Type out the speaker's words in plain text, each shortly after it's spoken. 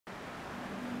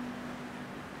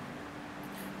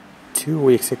2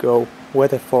 weeks ago,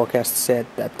 weather forecast said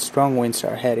that strong winds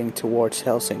are heading towards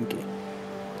Helsinki.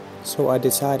 So I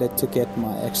decided to get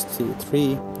my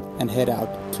XT3 and head out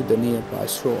to the nearby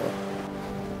shore.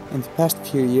 In the past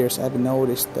few years I've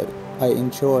noticed that I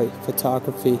enjoy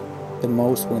photography the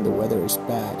most when the weather is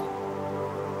bad.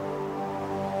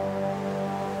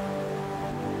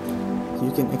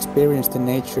 You can experience the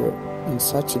nature in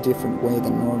such a different way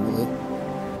than normally,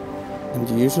 and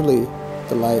usually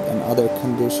the light and other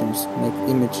conditions make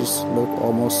images look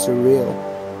almost surreal.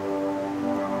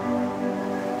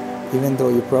 Even though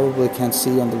you probably can't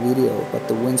see on the video, but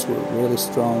the winds were really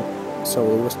strong, so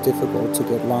it was difficult to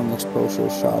get long exposure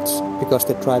shots because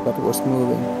the tripod was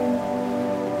moving.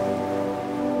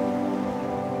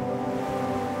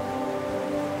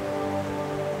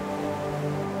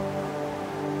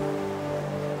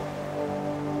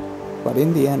 But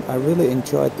in the end I really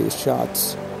enjoyed these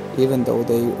shots, even though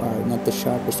they are not the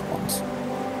sharpest ones.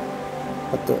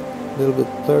 But the little bit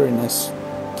blurriness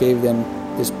gave them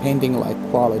this painting-like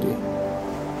quality.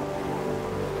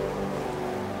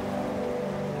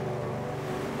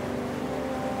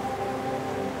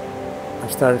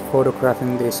 I started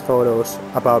photographing these photos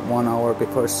about 1 hour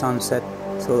before sunset,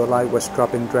 so the light was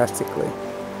dropping drastically.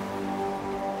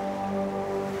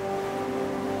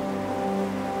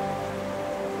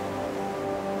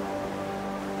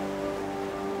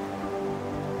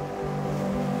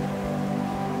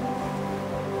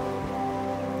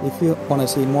 If you want to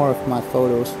see more of my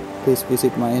photos, please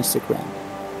visit my Instagram.